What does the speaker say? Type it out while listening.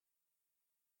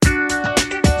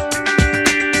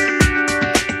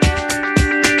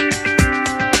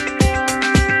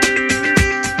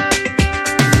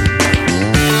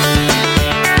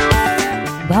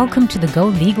the Go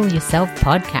Legal Yourself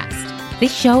podcast.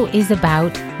 This show is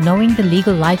about knowing the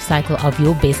legal life cycle of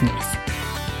your business.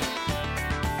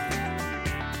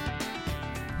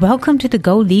 Welcome to the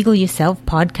Go Legal Yourself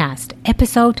podcast,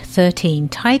 episode 13,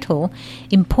 title,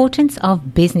 Importance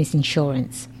of Business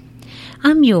Insurance.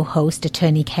 I'm your host,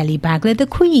 Attorney Kelly Bagler, the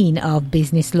Queen of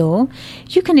Business Law.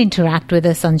 You can interact with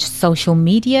us on social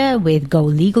media with Go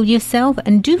Legal Yourself,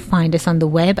 and do find us on the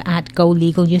web at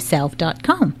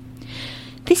golegalyourself.com.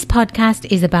 This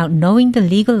podcast is about knowing the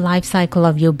legal life cycle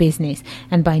of your business,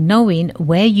 and by knowing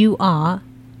where you are,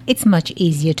 it's much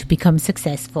easier to become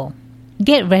successful.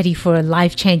 Get ready for a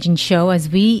life-changing show as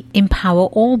we empower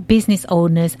all business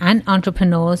owners and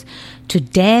entrepreneurs to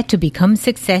dare to become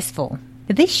successful.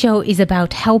 This show is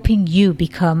about helping you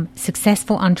become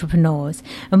successful entrepreneurs,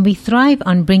 and we thrive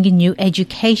on bringing you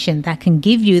education that can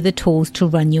give you the tools to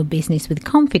run your business with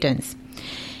confidence.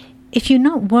 If you're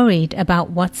not worried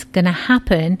about what's going to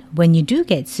happen when you do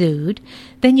get sued,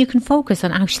 then you can focus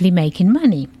on actually making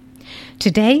money.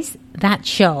 Today's that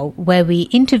show where we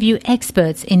interview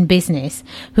experts in business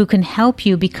who can help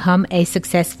you become a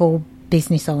successful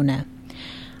business owner.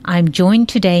 I'm joined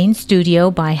today in studio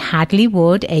by Hadley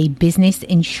Wood, a business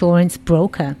insurance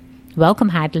broker. Welcome,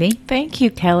 Hadley. Thank you,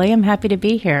 Kelly. I'm happy to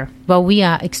be here. Well, we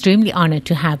are extremely honored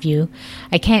to have you.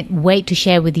 I can't wait to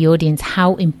share with the audience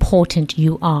how important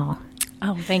you are.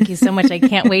 Oh, thank you so much. I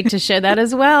can't wait to share that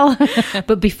as well.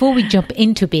 But before we jump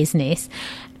into business,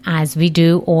 as we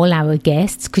do all our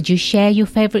guests, could you share your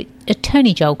favorite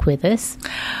attorney joke with us?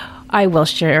 I will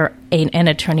share an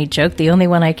attorney joke, the only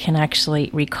one I can actually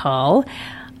recall.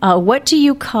 What do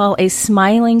you call a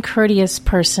smiling, courteous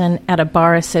person at a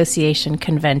bar association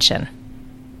convention?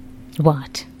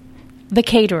 What? The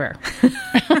caterer.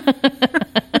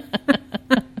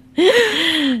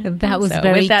 That was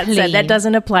very with that clean. said, that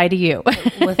doesn't apply to you.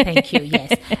 Well, thank you.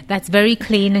 Yes, that's very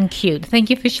clean and cute. Thank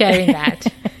you for sharing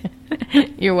that.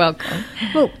 You're welcome.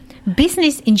 Well,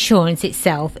 business insurance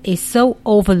itself is so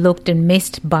overlooked and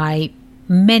missed by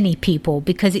many people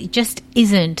because it just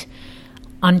isn't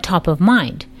on top of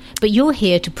mind. But you're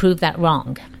here to prove that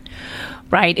wrong.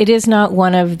 Right. It is not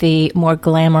one of the more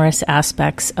glamorous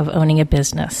aspects of owning a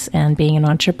business and being an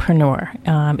entrepreneur.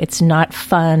 It's not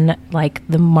fun like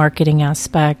the marketing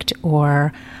aspect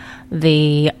or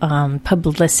the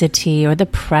publicity or the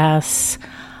press.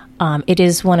 It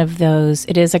is one of those,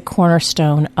 it is a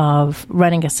cornerstone of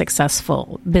running a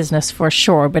successful business for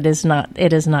sure, but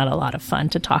it is not a lot of fun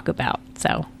to talk about.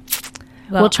 So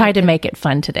we'll try to make it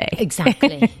fun today.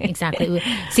 Exactly.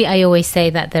 See, I always say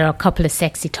that there are a couple of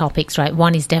sexy topics, right?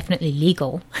 One is definitely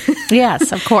legal.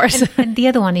 Yes, of course. and the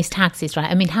other one is taxes,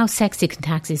 right? I mean, how sexy can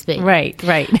taxes be? Right.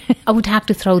 I would have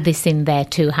to throw this in there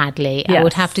too, Hadley. Yes. I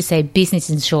would have to say business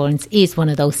insurance is one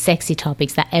of those sexy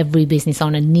topics that every business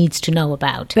owner needs to know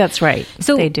about. That's right.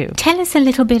 So they do. Tell us a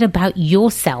little bit about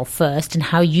yourself first and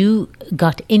how you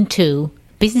got into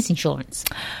business insurance.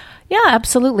 Yeah,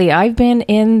 absolutely. I've been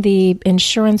in the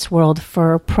insurance world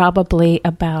for probably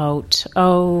about,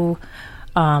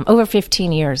 over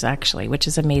 15 years, actually, which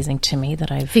is amazing to me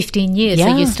that I've... 15 years? Yeah,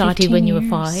 so you started when you were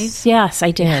 5? Yes,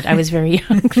 I did. I was very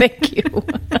young. Thank you.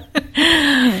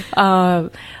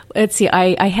 Let's see.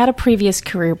 I had a previous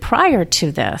career prior to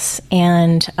this,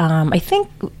 and I think,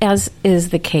 as is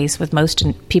the case with most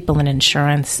people in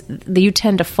insurance, you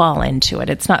tend to fall into it.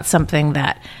 It's not something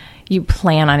that you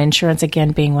plan on. Insurance,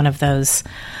 again, being one of those,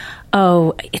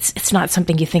 it's not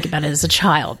something you think about as a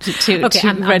child.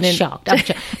 I'm shocked.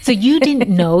 So you didn't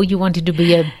know you wanted to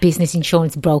be a business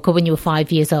insurance broker when you were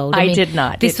 5 years old? I did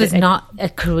not. This was not a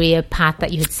career path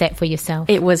that you had set for yourself?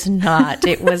 It was not.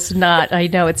 I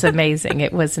know, it's amazing.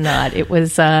 It was not. It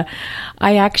was, I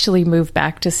actually moved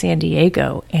back to San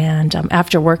Diego, and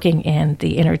after working in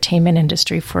the entertainment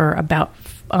industry for about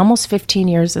almost 15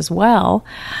 years as well,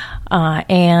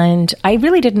 and I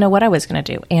really didn't know what I was going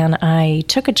to do. And I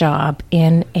took a job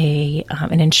in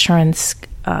an insurance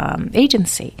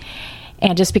agency.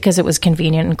 And just because it was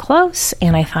convenient and close,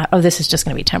 and I thought, this is just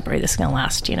going to be temporary. This is going to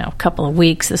last, a couple of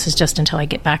weeks. This is just until I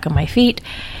get back on my feet.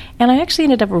 And I actually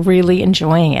ended up really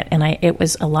enjoying it. And it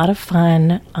was a lot of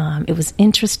fun. It was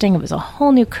interesting. It was a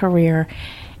whole new career.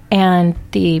 And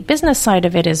the business side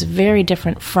of it is very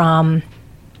different from,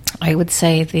 I would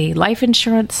say, the life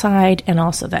insurance side and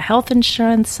also the health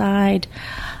insurance side.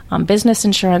 Business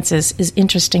insurance is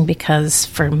interesting because,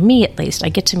 for me at least, I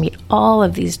get to meet all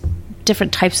of these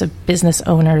different types of business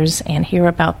owners and hear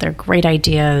about their great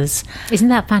ideas. Isn't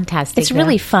that fantastic? It's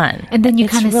really fun. And then you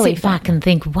kind of really sit back and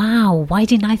think, wow, why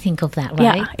didn't I think of that,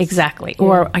 right? Yeah, exactly.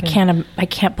 Or I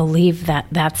can't believe that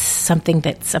that's something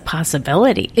that's a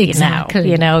possibility.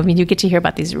 Exactly. I mean, you get to hear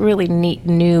about these really neat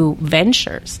new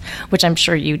ventures, which I'm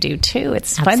sure you do too.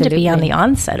 It's fun to be on the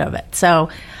onset of it. So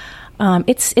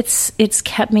it's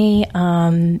kept me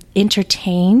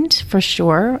entertained for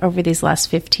sure over these last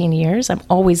 15 years. I'm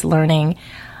always learning.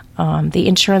 The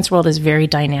insurance world is very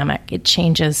dynamic. It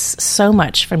changes so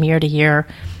much from year to year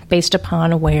based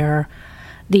upon where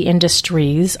the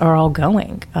industries are all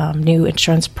going. New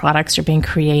insurance products are being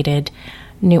created.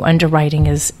 New underwriting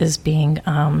is being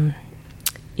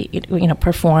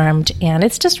performed, and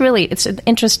it's just really it's an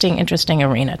interesting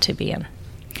arena to be in.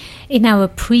 In our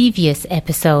previous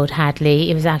episode,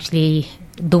 Hadley, it was actually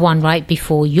the one right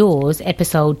before yours,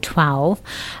 episode 12,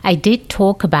 I did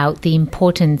talk about the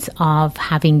importance of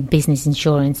having business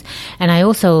insurance. And I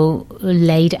also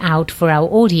laid out for our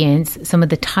audience some of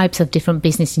the types of different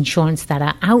business insurance that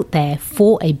are out there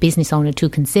for a business owner to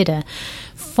consider,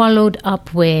 followed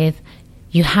up with,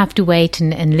 you have to wait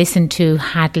and listen to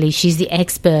Hadley. She's the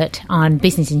expert on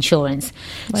business insurance.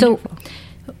 Wonderful.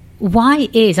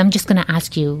 So I'm just going to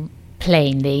ask you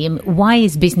plainly, why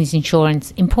is business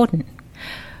insurance important?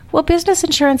 Well, business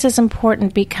insurance is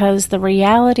important because the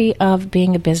reality of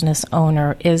being a business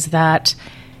owner is that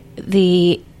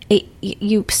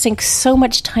you sink so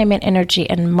much time and energy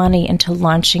and money into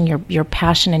launching your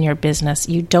passion in your business.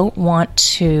 You don't want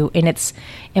to, and it's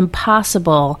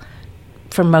impossible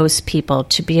for most people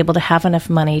to be able to have enough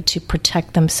money to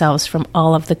protect themselves from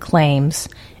all of the claims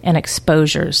and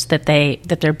exposures that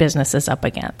their business is up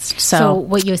against. So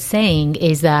what you're saying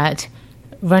is that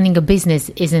running a business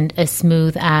isn't as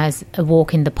smooth as a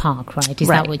walk in the park, right?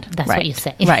 That's what you're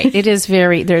saying? Right. It is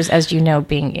there's, as you know,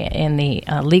 being in the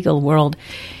legal world,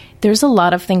 there's a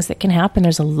lot of things that can happen.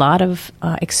 There's a lot of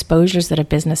exposures that a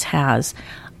business has,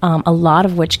 a lot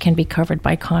of which can be covered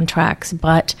by contracts.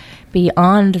 But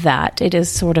beyond that, it is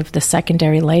sort of the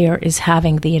secondary layer is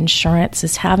having the insurance,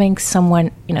 is having someone,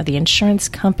 the insurance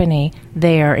company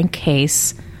there in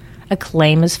case a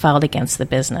claim is filed against the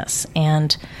business.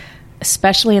 And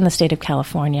especially in the state of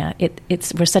California,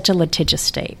 we're such a litigious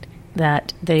state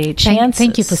that the chances...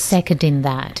 Thank you for seconding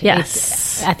that.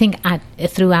 Yes. I think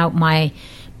throughout my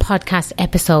podcast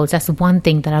episodes, that's one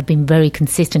thing that I've been very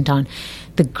consistent on.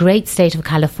 The great state of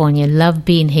California, love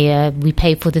being here, we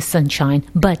pay for the sunshine,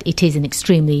 but it is an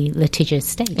extremely litigious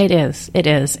state. It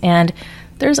is. And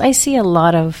I see a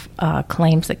lot of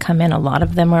claims that come in. A lot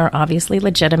of them are obviously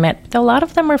legitimate, but a lot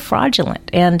of them are fraudulent.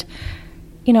 And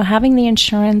having the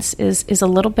insurance is a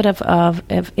little bit of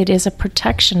it is a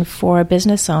protection for a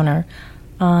business owner,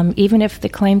 even if the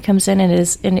claim comes in and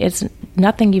it's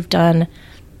nothing you've done,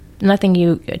 nothing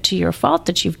to your fault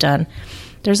that you've done.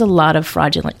 There's a lot of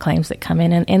fraudulent claims that come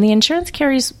in, and the insurance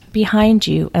carries behind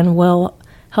you and will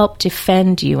help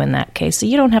defend you in that case. So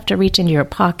you don't have to reach into your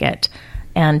pocket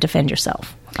and defend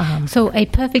yourself. So a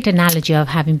perfect analogy of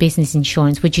having business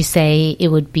insurance, would you say it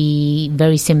would be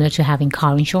very similar to having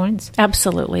car insurance?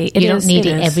 Absolutely. You don't need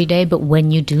it every day, but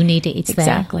when you do need it, it's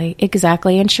there.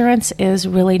 Exactly. Insurance is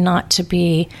really not to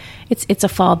be, it's a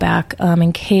fallback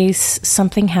in case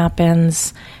something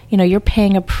happens. You're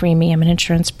paying a premium, an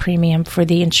insurance premium, for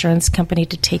the insurance company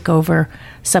to take over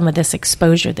some of this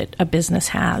exposure that a business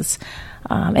has.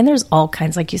 And there's all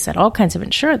kinds, like you said, all kinds of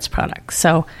insurance products.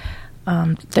 So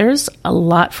there's a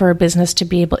lot for a business to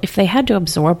be able, if they had to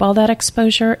absorb all that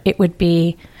exposure, it would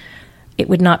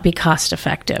not be cost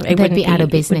effective. They'd be out of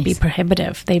business. It would be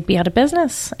prohibitive. They'd be out of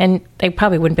business, and they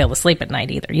probably wouldn't be able to sleep at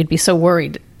night either. You'd be so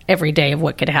worried every day of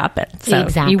what could happen. So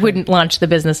exactly. You wouldn't launch the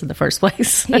business in the first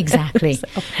place. Exactly.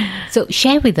 So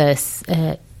share with us,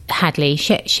 Hadley,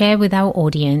 share with our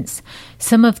audience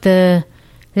some of the,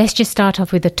 let's just start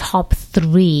off with the top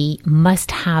 3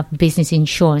 must-have business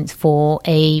insurance for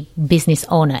a business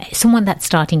owner, someone that's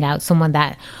starting out, someone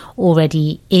that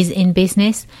already is in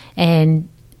business, and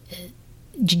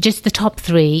just the top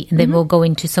 3, and then we'll go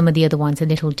into some of the other ones a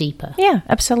little deeper. Yeah,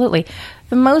 absolutely.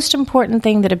 The most important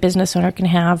thing that a business owner can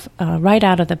have right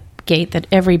out of the gate that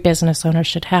every business owner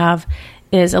should have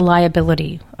is a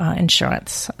liability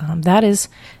insurance. That's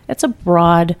a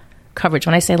broad coverage.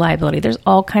 When I say liability, there's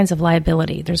all kinds of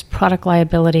liability. There's product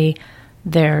liability,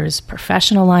 there's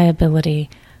professional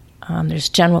liability, there's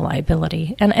general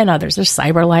liability, and others. There's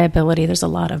cyber liability. There's a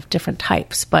lot of different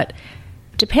types, but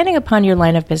depending upon your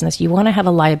line of business, you want to have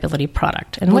a liability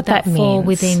product. And what that means... Would that fall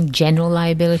within general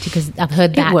liability? Because I've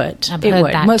heard that. It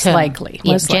would. Most likely.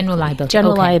 General liability.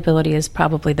 General liability is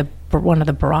probably one of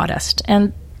the broadest.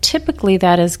 And typically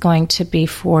that is going to be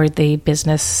for the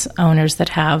business owners that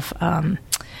have, I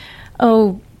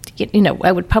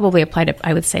would probably apply to,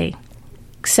 I would say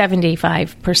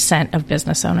 75% of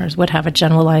business owners would have a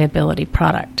general liability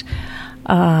product.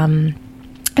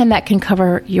 And that can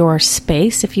cover your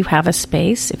space if you have a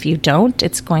space. If you don't,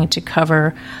 it's going to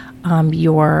cover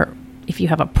if you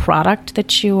have a product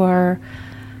that you are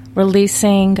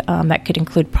releasing, that could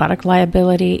include product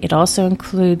liability. It also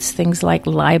includes things like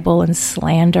libel and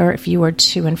slander if you were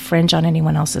to infringe on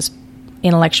anyone else's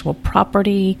intellectual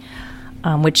property,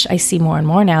 which I see more and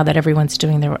more now that everyone's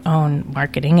doing their own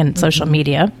marketing and social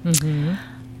media.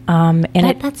 And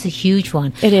that's a huge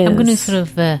one. It is. I'm going to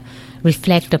sort of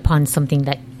reflect upon something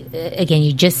that, again,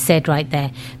 you just said right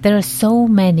there. There are so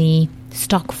many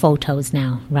stock photos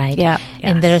now, right? Yeah.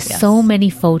 And there are so many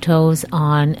photos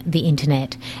on the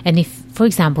internet. And if, for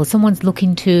example, someone's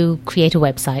looking to create a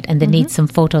website and they need some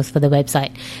photos for the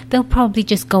website, they'll probably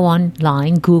just go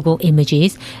online, Google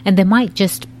images, and they might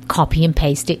just copy and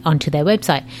paste it onto their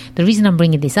website. The reason I'm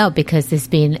bringing this up because there's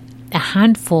been a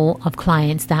handful of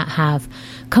clients that have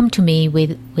come to me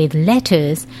with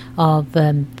letters of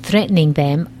threatening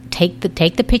them, take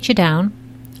the picture down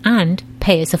and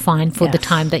pay us a fine for the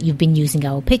time that you've been using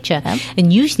our picture. Yep.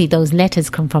 And usually those letters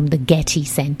come from the Getty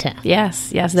Center.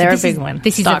 Yes, they're a big one.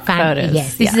 This is Stock photos.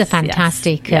 Yes, this is a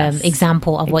fantastic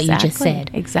example of what you just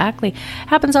said. Exactly.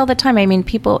 Happens all the time. I mean,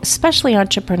 people, especially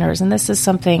entrepreneurs, and this is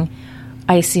something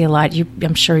I see a lot,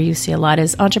 I'm sure you see a lot,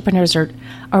 is entrepreneurs are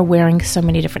wearing so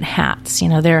many different hats. You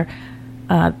know, they're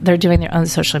doing their own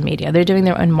social media. They're doing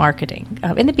their own marketing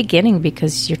in the beginning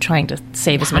because you're trying to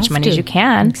save as much money as you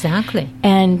can. Exactly.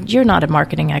 And you're not a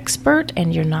marketing expert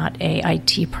and you're not a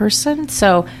IT person.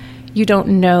 So you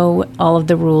don't know all of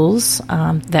the rules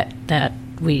that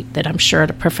I'm sure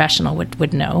a professional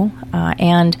would know.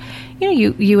 And,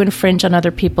 you infringe on other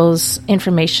people's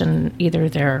information, either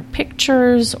their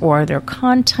pictures or their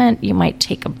content. You might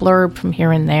take a blurb from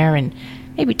here and there and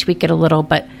maybe tweak it a little,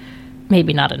 but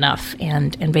maybe not enough,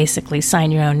 and basically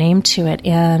sign your own name to it.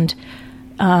 And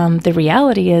the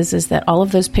reality is that all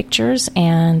of those pictures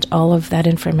and all of that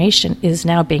information is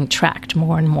now being tracked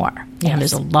more and more. Yes. And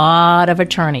there's a lot of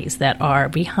attorneys that are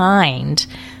behind.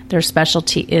 Their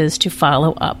specialty is to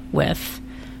follow up with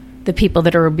the people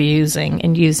that are abusing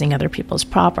and using other people's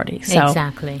property. So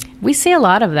exactly. We see a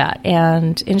lot of that,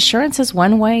 and insurance is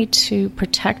one way to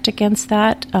protect against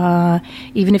that.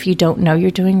 Even if you don't know you're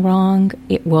doing wrong,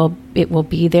 it will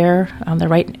be there. The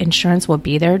right insurance will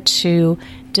be there to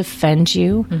defend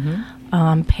you,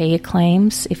 pay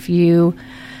claims. If you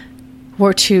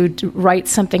were to write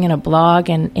something in a blog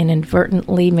and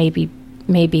inadvertently maybe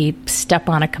step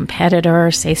on a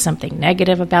competitor, say something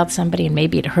negative about somebody, and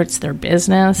maybe it hurts their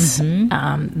business,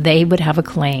 they would have a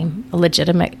claim, a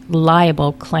legitimate,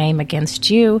 liable claim against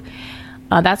you.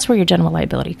 That's where your general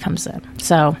liability comes in.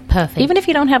 So perfect. Even if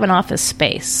you don't have an office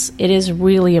space, it is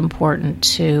really important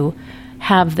to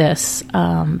have this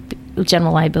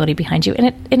general liability behind you,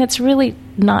 and it's really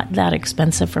not that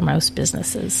expensive for most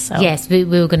businesses. So. Yes, we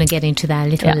were going to get into that a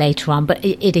little later on, but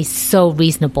it is so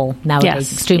reasonable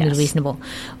nowadays, extremely reasonable.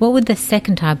 What would the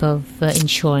second type of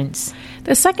insurance?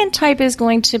 The second type is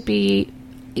going to be,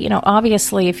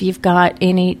 obviously, if you've got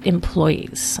any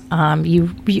employees,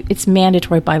 it's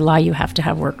mandatory by law you have to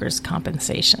have workers'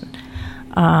 compensation.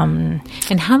 And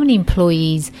how many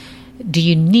employees do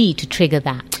you need to trigger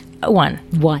that? One.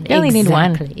 You only need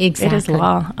one. Exactly. It is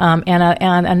law. And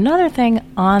another thing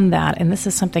on that, and this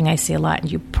is something I see a lot,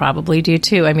 and you probably do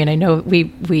too. I mean, I know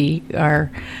we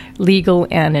are legal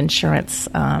and insurance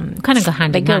kind of go hand in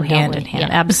hand. They go hand in hand.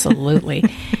 Yeah. Absolutely.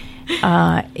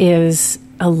 Is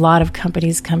a lot of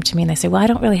companies come to me and they say, "Well, I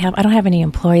don't have any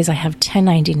employees. I have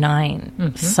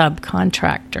 1099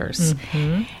 subcontractors."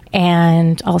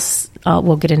 And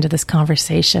we'll get into this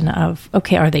conversation of,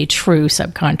 okay, are they true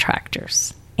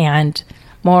subcontractors? And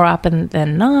more often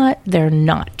than not, they're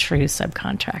not true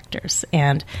subcontractors.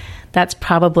 And that's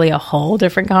probably a whole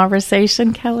different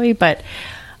conversation, Kelly. But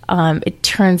it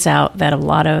turns out that a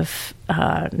lot of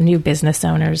new business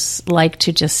owners like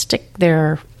to just stick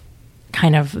their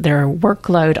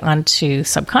workload onto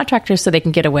subcontractors so they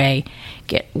can get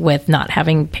with not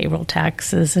having payroll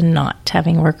taxes and not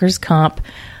having workers' comp.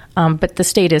 But the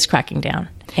state is cracking down,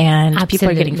 and people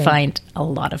are getting fined a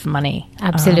lot of money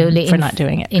for not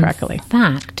doing it correctly. In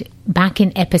fact, back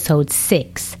in episode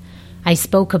 6, I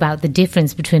spoke about the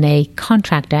difference between a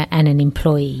contractor and an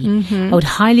employee. I would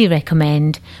highly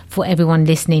recommend for everyone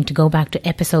listening to go back to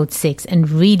episode 6 and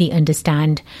really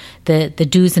understand the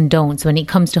do's and don'ts when it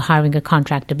comes to hiring a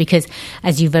contractor, because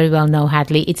as you very well know,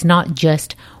 Hadley, it's not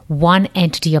just one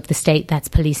entity of the state that's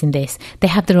policing this. They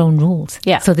have their own rules.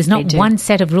 Yeah, so there's not one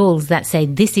set of rules that say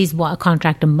this is what a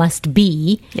contractor must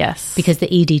be. Yes. Because the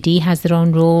EDD has their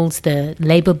own rules, the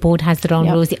Labour Board has their own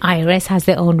rules, the IRS has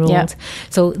their own rules. Yep.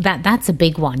 So that's a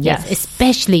big one, yes.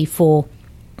 Especially for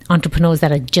entrepreneurs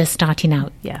that are just starting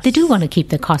out. Yes. They do want to keep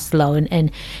their costs low,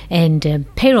 and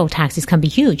payroll taxes can be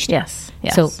huge. Yes.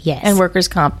 So, yes. And workers'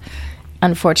 comp,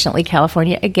 unfortunately,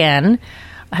 California, again,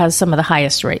 has some of the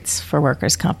highest rates for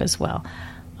workers' comp as well.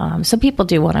 So people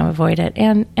do want to avoid it.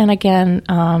 And again,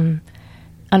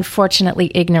 unfortunately,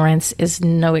 ignorance is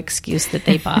no excuse that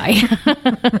they buy.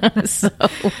 So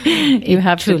you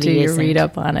have to do your read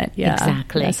up on it. Yeah,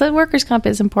 exactly. Yeah. So workers' comp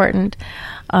is important.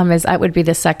 As that would be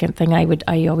the second thing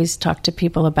I always talk to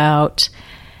people about.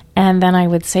 And then I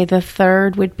would say the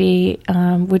third would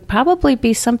probably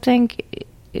be something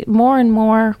more and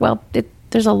more. Well,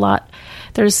 there's a lot.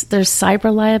 There's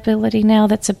cyber liability now.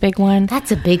 That's a big one.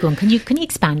 That's a big one. Can you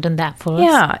expand on that for us?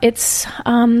 Yeah, it's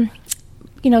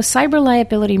cyber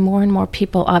liability. More and more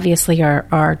people obviously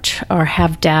are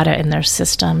have data in their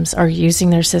systems, are using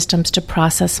their systems to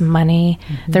process money,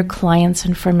 their clients'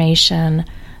 information.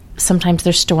 Sometimes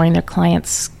they're storing their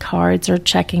clients' cards or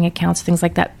checking accounts, things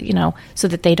like that. So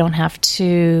that they don't have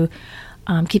to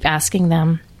keep asking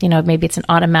them. Maybe it's an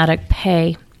automatic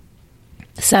pay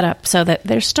setup so that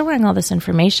they're storing all this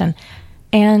information.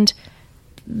 And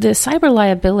the cyber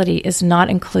liability is not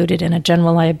included in a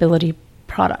general liability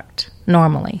product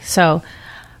normally. So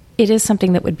it is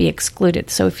something that would be excluded.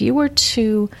 So if you were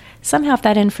to somehow, if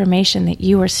that information that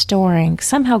you are storing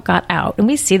somehow got out, and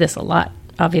we see this a lot,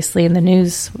 obviously, in the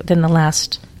news within the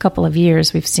last couple of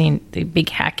years, we've seen the big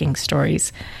hacking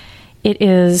stories. It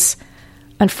is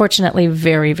unfortunately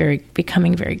very, very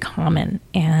becoming very common.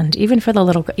 And even for the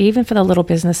little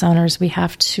business owners, we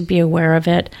have to be aware of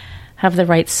it, have the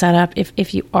right setup.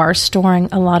 If you are storing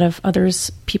a lot of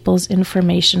people's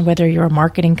information, whether you're a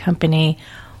marketing company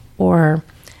or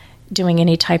doing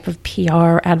any type of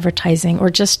PR, advertising,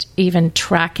 or just even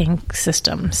tracking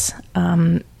systems,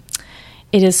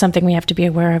 it is something we have to be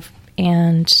aware of.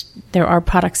 And there are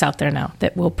products out there now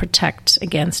that will protect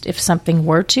against if something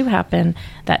were to happen,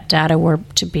 that data were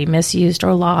to be misused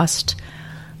or lost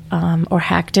or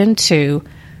hacked into,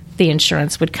 the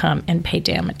insurance would come and pay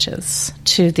damages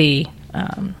to the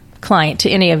client, to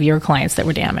any of your clients that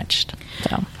were damaged.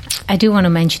 So I do want to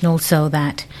mention also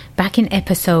that back in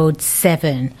episode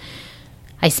 7,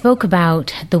 I spoke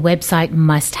about the website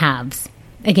must-haves.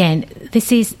 Again,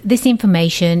 this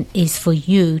information is for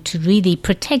you to really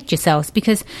protect yourselves,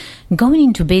 because going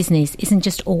into business isn't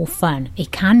just all fun.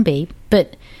 It can be,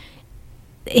 but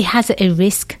it has a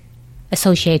risk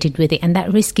associated with it, and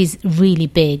that risk is really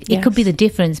big. Yes. It could be the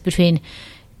difference between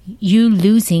you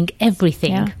losing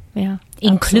everything,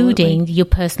 including your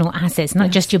personal assets, not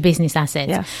just your business assets.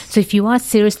 Yes. So if you are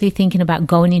seriously thinking about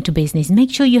going into business,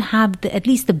 make sure you have at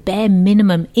least the bare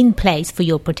minimum in place for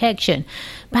your protection.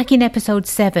 Back in episode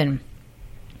 7,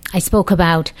 I spoke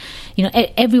about,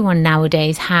 everyone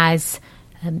nowadays has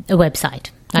a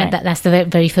website. Right? Right. That's the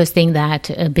very first thing that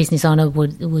a business owner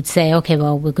would say. Okay,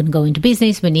 well, we're going to go into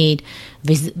business. We need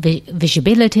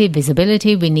visibility,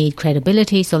 we need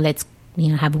credibility. So let's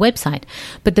have a website.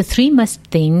 But the three must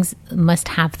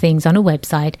have things on a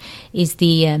website is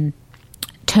the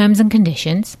terms and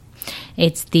conditions,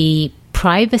 it's the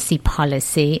privacy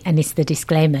policy, and it's the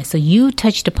disclaimer. So you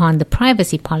touched upon the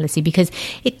privacy policy, because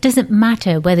it doesn't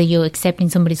matter whether you're accepting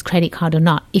somebody's credit card or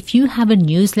not. If you have a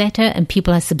newsletter and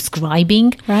people are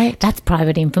subscribing, right, that's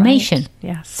private information. Right.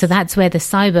 Yes. So that's where the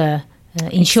cyber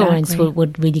insurance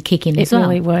would really kick in as well. It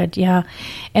really would, yeah.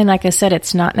 And like I said,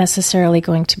 it's not necessarily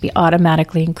going to be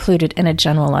automatically included in a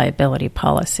general liability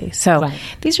policy. So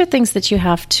these are things that you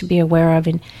have to be aware of.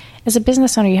 And as a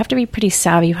business owner, you have to be pretty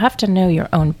savvy. You have to know your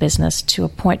own business to a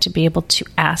point to be able to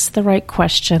ask the right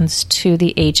questions to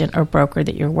the agent or broker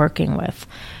that you're working with.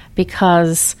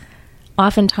 Because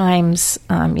oftentimes,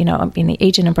 the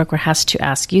agent and broker has to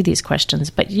ask you these questions,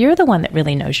 but you're the one that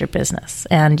really knows your business.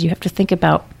 And you have to think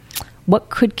about what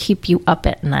could keep you up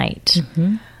at night. Mm-hmm.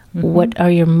 Mm-hmm. What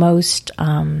are your most,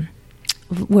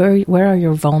 where are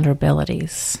your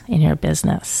vulnerabilities in your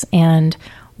business? And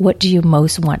what do you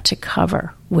most want to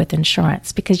cover with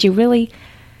insurance? Because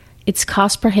it's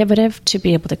cost prohibitive to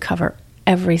be able to cover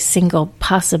every single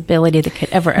possibility that could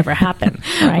ever happen,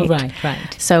 right?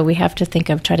 Right. So we have to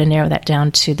try to narrow that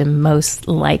down to the most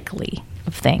likely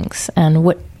of things, and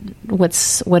what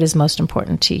is most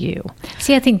important to you.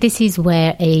 See, I think this is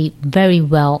where a very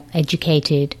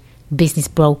well-educated business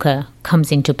broker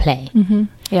comes into play. Mm-hmm.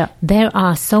 Yeah. There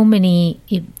are so many,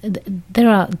 there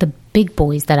are the big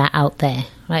boys that are out there,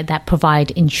 right, that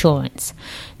provide insurance.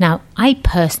 Now, I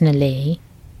personally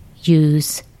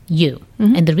use you.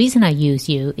 Mm-hmm. And the reason I use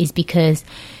you is because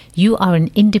you are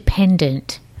an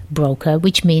independent broker,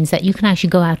 which means that you can actually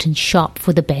go out and shop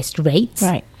for the best rates.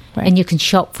 Right. And you can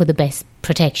shop for the best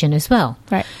protection as well.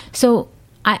 Right. So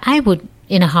I would,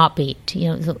 in a heartbeat,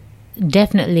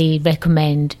 definitely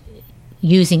recommend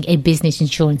using a business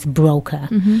insurance broker.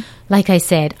 Mm-hmm. Like I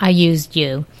said, I used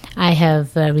you. I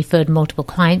have referred multiple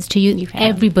clients to you.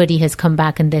 Everybody has come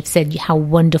back and they've said how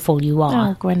wonderful you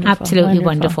are. Oh, wonderful. Absolutely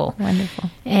wonderful. Wonderful.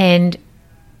 And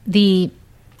the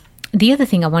other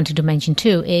thing I wanted to mention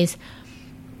too is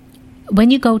when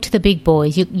you go to the big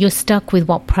boys, you're stuck with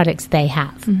what products they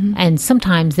have. Mm-hmm. And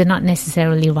sometimes they're not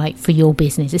necessarily right for your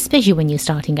business, especially when you're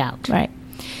starting out. Right.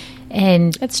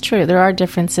 And it's true. There are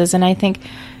differences. And I think,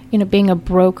 being a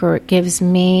broker, it gives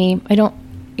me,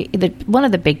 one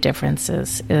of the big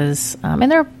differences is,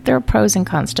 and there are pros and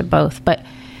cons to both, but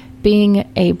being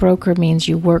a broker means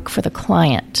you work for the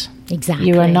client. Exactly.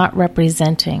 You are not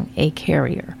representing a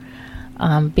carrier.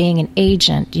 Being an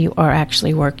agent, you're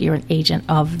an agent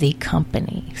of the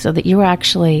company, so that your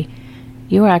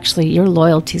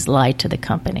loyalties lie to the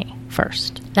company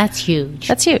first. That's huge.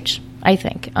 That's huge, I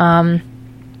think.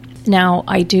 Now,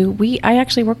 I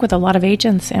actually work with a lot of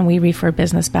agents, and we refer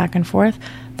business back and forth.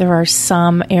 There are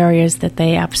some areas that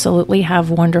they absolutely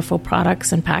have wonderful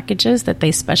products and packages that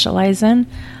they specialize in.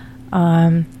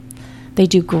 They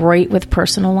do great with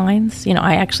personal lines.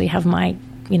 I actually have my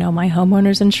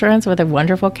homeowner's insurance with a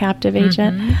wonderful captive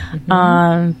agent. Mm-hmm,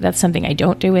 mm-hmm. That's something I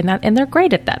don't do, and they're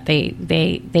great at that.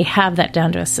 They have that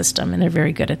down to a system, and they're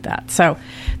very good at that. So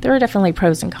there are definitely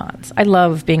pros and cons. I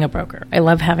love being a broker. I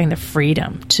love having the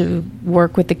freedom to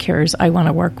work with the carriers I want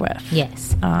to work with.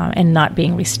 Yes. And not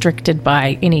being restricted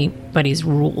by anybody's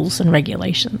rules and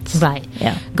regulations. Right.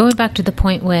 Yeah. Going back to the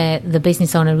point where the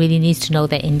business owner really needs to know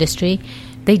their industry,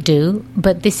 they do,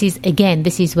 but this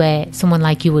is where someone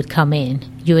like you would come in.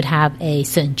 You would have a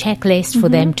certain checklist for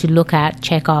them to look at,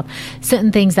 check off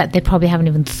certain things that they probably haven't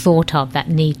even thought of that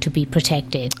need to be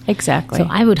protected. Exactly. So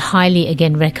I would highly,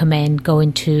 again, recommend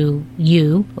going to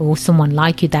you or someone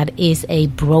like you that is a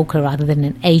broker rather than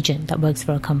an agent that works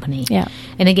for a company. Yeah.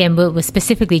 And again, we're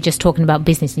specifically just talking about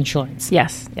business insurance.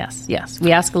 Yes.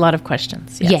 We ask a lot of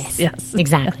questions. Yes.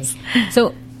 Exactly. Yes.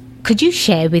 So could you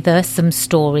share with us some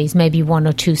stories, maybe one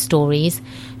or two stories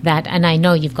and I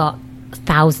know you've got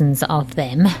thousands of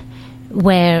them,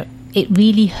 where it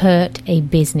really hurt a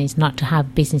business not to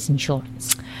have business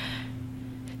insurance?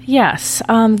 Yes,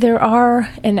 there are,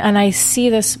 and I see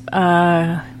this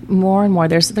more and more.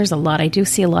 There's a lot. I do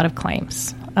see a lot of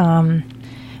claims.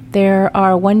 There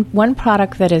are one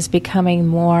product that is becoming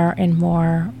more and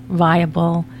more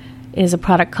viable is a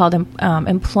product called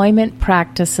Employment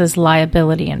Practices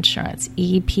Liability Insurance,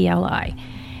 EPLI.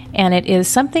 And it is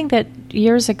something that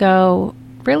years ago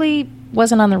really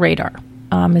wasn't on the radar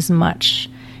as much.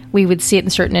 We would see it in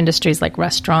certain industries like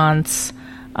restaurants,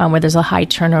 where there's a high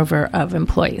turnover of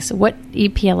employees. So what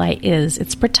EPLI is,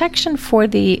 it's protection for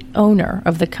the owner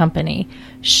of the company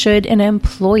should an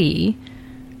employee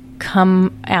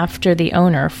come after the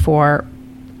owner for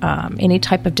any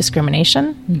type of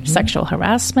discrimination, sexual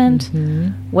harassment,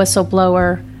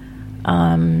 whistleblower,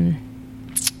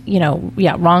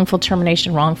 wrongful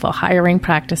termination, wrongful hiring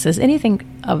practices, anything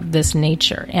of this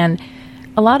nature. And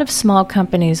a lot of small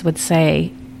companies would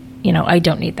say, I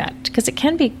don't need that, because it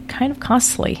can be kind of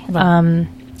costly,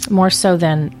 more so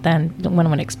than one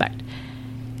would expect.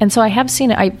 And so I have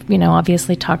seen it. I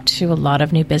obviously talked to a lot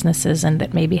of new businesses and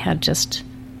that maybe had just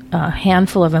a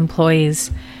handful of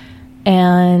employees,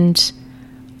 and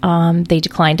they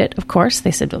declined it, of course.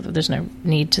 They said, well, there's no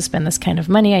need to spend this kind of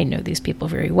money. I know these people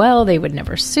very well. They would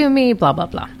never sue me, blah, blah,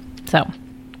 blah. So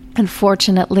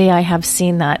unfortunately, I have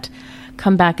seen that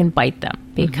come back and bite them,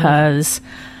 because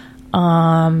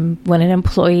when an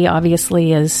employee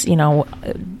obviously is,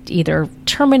 either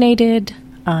terminated,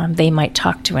 they might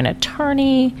talk to an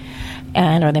attorney,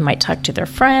 or they might talk to their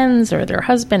friends or their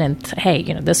husband and hey,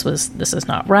 this is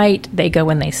not right. They go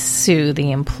and they sue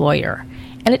the employer.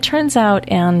 And it turns out,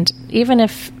 and even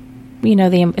if,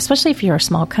 especially if you're a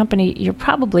small company, you're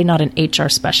probably not an HR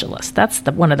specialist. That's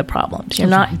one of the problems. You're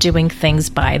not doing things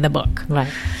by the book.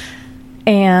 Right.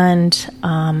 And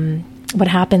what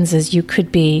happens is you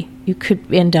could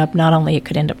end up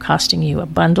costing you a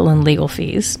bundle in legal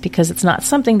fees, because it's not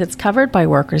something that's covered by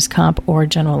workers' comp or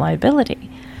general liability.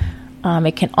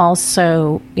 It can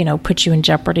also, put you in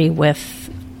jeopardy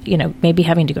with, maybe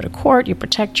having to go to court. You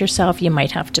protect yourself. You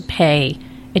might have to pay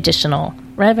additional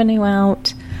revenue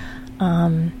out.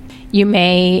 You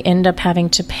may end up having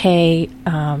to pay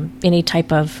any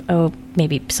type of,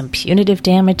 maybe some punitive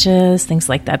damages, things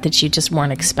like that you just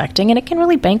weren't expecting, and it can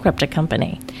really bankrupt a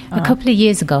company. A couple of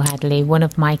years ago, Hadley, one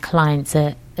of my clients,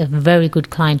 a very good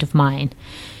client of mine,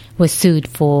 was sued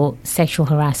for sexual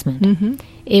harassment. Mm-hmm.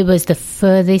 It was the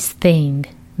furthest thing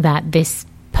that this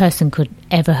person could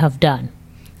ever have done.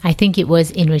 I think it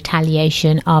was in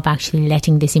retaliation of actually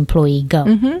letting this employee go.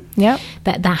 Mm-hmm. Yeah,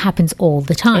 that happens all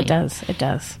the time. It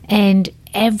does. And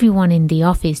everyone in the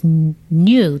office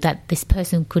knew that this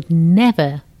person could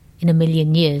never, in a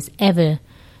million years, ever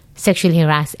sexually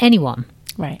harass anyone.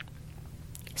 Right.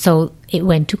 So it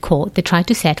went to court. They tried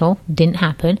to settle. Didn't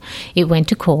happen. It went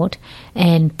to court,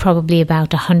 and probably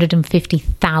about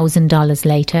 $150,000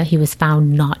 later, he was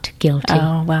found not guilty.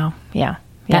 Oh, wow. Yeah.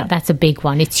 That's a big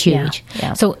one. It's huge.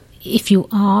 Yeah. So if you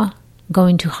are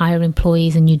going to hire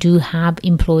employees and you do have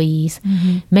employees,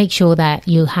 mm-hmm. make sure that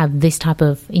you have this type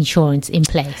of insurance in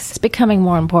place. It's becoming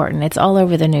more important. It's all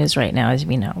over the news right now, as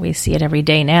we know. We see it every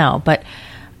day now. But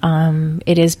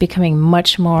it is becoming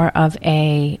much more of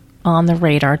a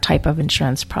on-the-radar type of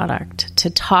insurance product to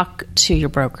talk to your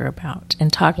broker about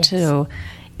and talk to,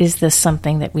 is this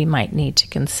something that we might need to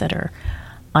consider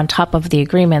on top of the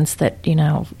agreements that,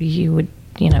 you would,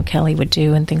 Kelly would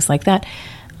do and things like that.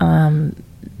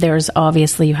 There's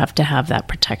obviously, you have to have that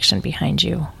protection behind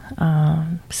you.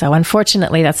 So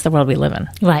unfortunately, that's the world we live in.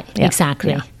 Right,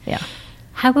 exactly. Yeah.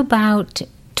 How about,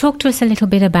 talk to us a little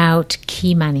bit about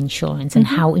key man insurance and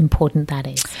mm-hmm. how important that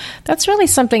is. That's really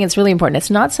something that's really important.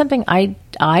 It's not something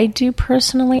I do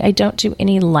personally. I don't do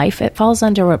any life. It falls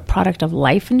under a product of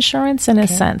life insurance in a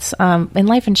sense. And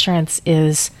life insurance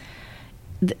is...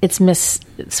 it's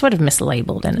sort of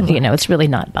mislabeled, and it's really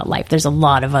not about life. There's a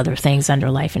lot of other things under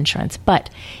life insurance,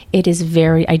 but it is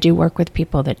I do work with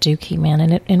people that do key man,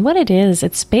 and what it is,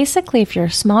 it's basically if you're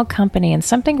a small company and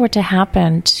something were to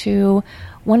happen to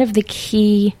one of the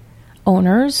key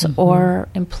owners mm-hmm. or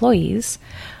employees,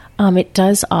 it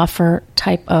does offer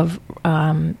type of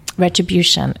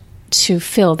retribution to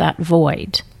fill that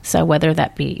void. So whether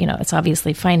that be, it's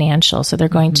obviously financial. So they're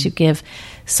going mm-hmm. to give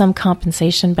some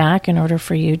compensation back in order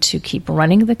for you to keep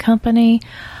running the company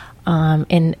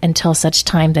until such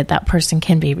time that person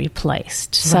can be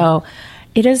replaced. Right. So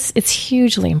it's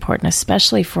hugely important,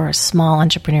 especially for a small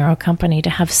entrepreneurial company, to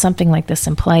have something like this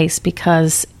in place,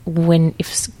 because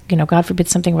if God forbid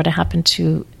something were to happen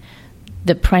to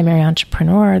the primary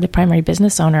entrepreneur, the primary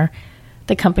business owner,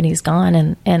 the company's gone,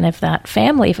 and if a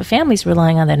family's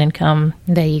relying on that income,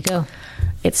 there you go.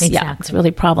 It's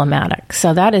really problematic.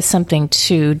 So that is something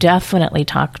to definitely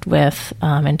talk with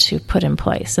and to put in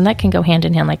place, and that can go hand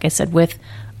in hand, like I said, with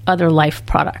other life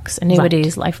products,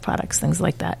 annuities, life products, things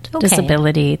like that,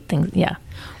 disability things. Yeah.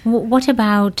 What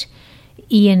about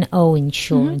E&O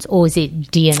insurance, mm-hmm. or is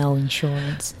it D&O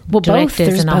insurance? Well, directors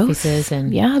both. and officers,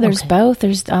 there's both.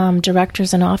 There's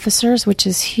directors and officers, which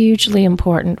is hugely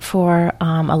important for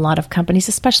a lot of companies,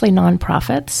 especially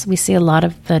nonprofits. We see a lot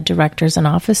of the directors and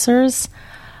officers,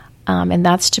 and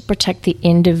that's to protect the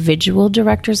individual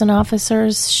directors and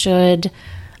officers should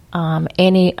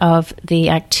any of the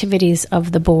activities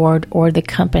of the board or the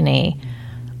company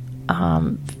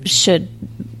should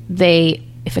they.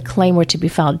 If a claim were to be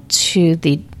filed to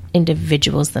the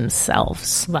individuals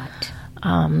themselves. Right.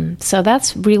 So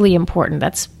that's really important.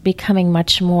 That's becoming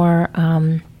much more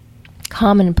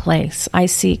commonplace, I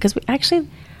see, because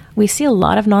we see a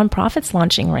lot of nonprofits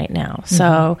launching right now, so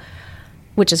mm-hmm.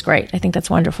 which is great. I think that's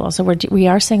wonderful. So we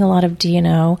are seeing a lot of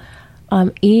D&O.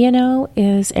 E&O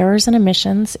is errors and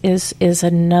omissions, is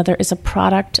a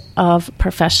product of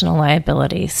professional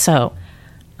liability. So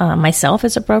myself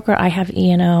as a broker, I have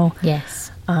E&O. Yes.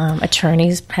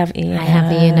 Attorneys have E&O. I have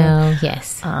E&O,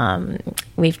 yes.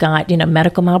 We've got,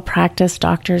 medical malpractice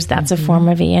doctors. That's mm-hmm. a form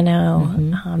of E&O.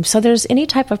 Mm-hmm. So there's any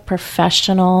type of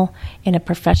professional, in a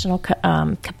professional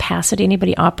capacity,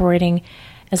 anybody operating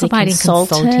as providing a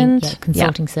consultant.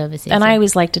 Consulting services. And I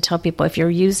always like to tell people, if you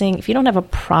don't have a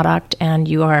product and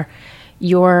your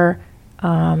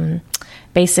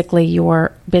basically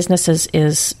your business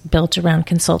is built around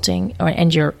consulting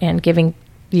and giving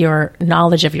your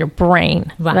knowledge of your brain,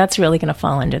 right. That's really going to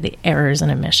fall under the errors and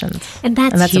omissions. And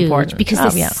that's huge important.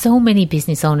 Because there's so many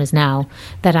business owners now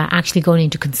that are actually going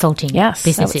into consulting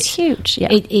businesses. So it's huge. Yeah.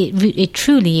 It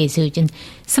truly is huge. And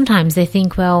sometimes they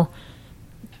think, well,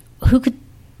 who could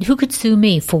who could sue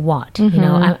me for what? You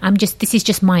know, this is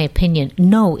just my opinion.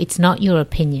 No, it's not your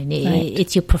opinion.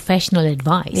 It's your professional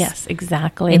advice. Yes,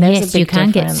 exactly. And there's yes, a big you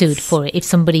can difference. get sued for it if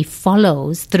somebody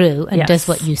follows through and does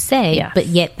what you say, but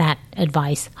yet that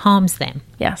advice harms them.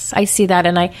 Yes, I see that,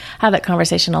 and I have that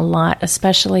conversation a lot,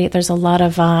 especially there's a lot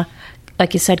of,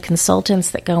 like you said,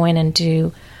 consultants that go in and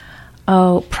do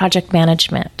project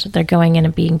management. They're going in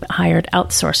and being hired,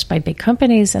 outsourced by big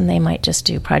companies, and they might just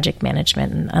do project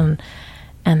management.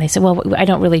 And they say, well, I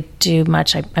don't really do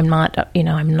much.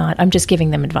 I'm just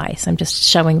giving them advice. I'm just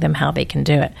showing them how they can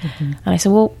do it. And I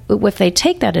said, well, if they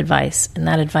take that advice, and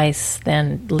that advice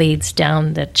then leads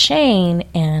down the chain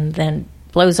and then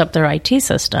blows up their IT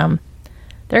system,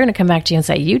 they're going to come back to you and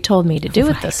say, you told me to do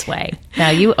it this way. Now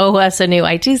you owe us a new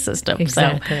IT system.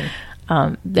 Exactly. So,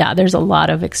 there's a lot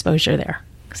of exposure there.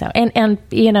 So, and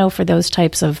for those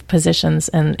types of positions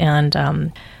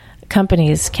and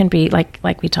companies can be,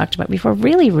 like we talked about before,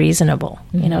 really reasonable.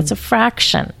 It's a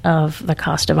fraction of the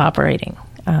cost of operating.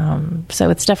 So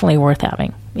it's definitely worth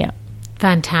having. Yeah.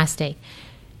 Fantastic.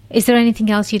 Is there anything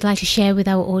else you'd like to share with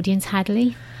our audience,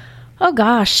 Hadley? Oh,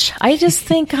 gosh. I just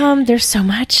think there's so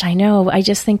much. I know. I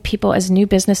just think people as new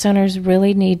business owners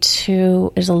really need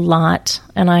to, there's a lot.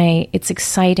 And it's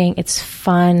exciting. It's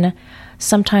fun.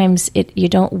 Sometimes you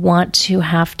don't want to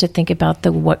have to think about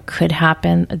what could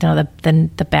happen,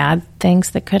 the bad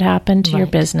things that could happen to your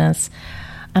business.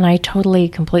 And I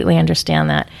completely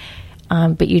understand that.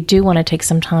 But you do want to take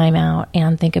some time out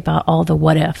and think about all the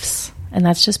what ifs. And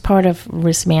that's just part of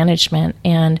risk management.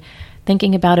 And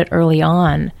thinking about it early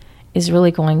on is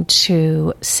really going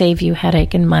to save you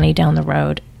headache and money down the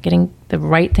road. Getting the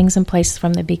right things in place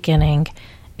from the beginning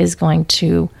is going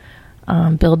to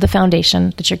build the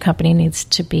foundation that your company needs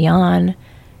to be on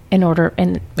in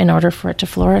order for it to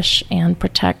flourish and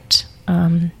protect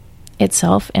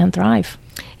itself and thrive.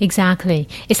 Exactly.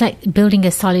 It's like building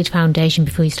a solid foundation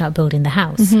before you start building the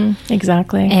house.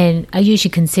 Exactly. And I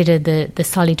usually consider the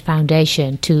solid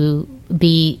foundation to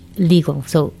be legal.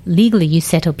 So legally you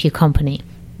set up your company.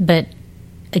 But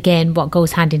again, what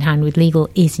goes hand in hand with legal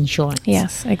is insurance.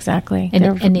 Yes, exactly. And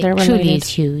it they're truly related. is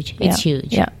huge. It's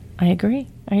huge. Yeah, I agree.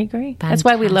 Fantastic. That's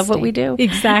why we love what we do.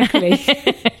 Exactly.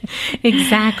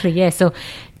 Exactly, yeah. So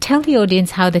tell the audience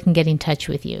how they can get in touch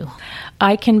with you.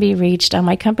 I can be reached on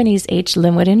my company's H.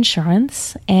 Linwood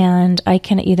Insurance, and I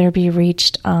can either be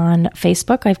reached on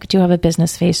Facebook. I do have a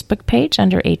business Facebook page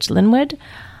under H. Linwood.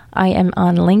 I am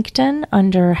on LinkedIn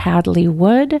under Hadley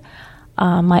Wood.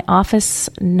 My office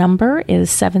number is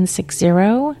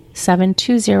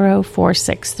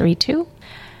 760-720-4632.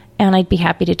 And I'd be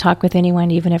happy to talk with anyone,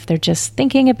 even if they're just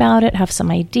thinking about it, have some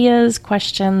ideas,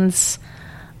 questions.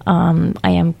 I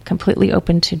am completely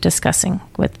open to discussing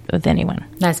with anyone.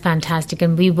 That's fantastic.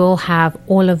 And we will have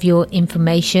all of your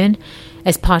information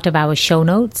as part of our show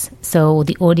notes. So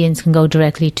the audience can go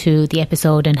directly to the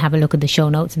episode and have a look at the show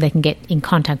notes. And they can get in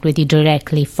contact with you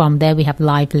directly from there. We have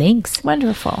live links.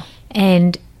 Wonderful.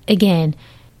 And again,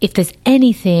 if there's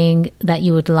anything that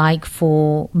you would like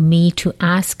for me to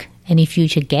ask any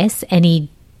future guests, any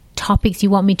topics you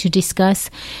want me to discuss,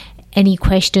 any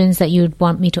questions that you would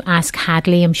want me to ask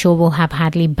Hadley, I'm sure we'll have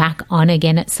Hadley back on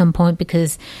again at some point,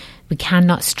 because we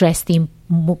cannot stress the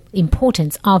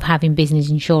importance of having business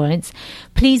insurance.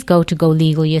 Please go to Go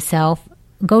Legal yourself.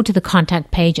 Go to the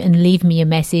contact page and leave me a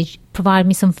message. Provide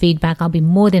me some feedback. I'll be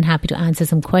more than happy to answer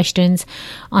some questions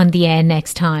on the air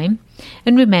next time.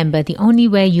 And remember, the only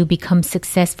way you become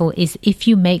successful is if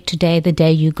you make today the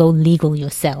day you go legal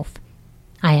yourself.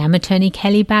 I am Attorney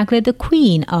Kelly Bagler, the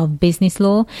Queen of Business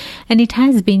Law, and it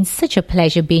has been such a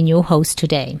pleasure being your host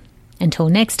today. Until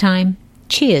next time,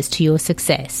 cheers to your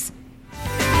success.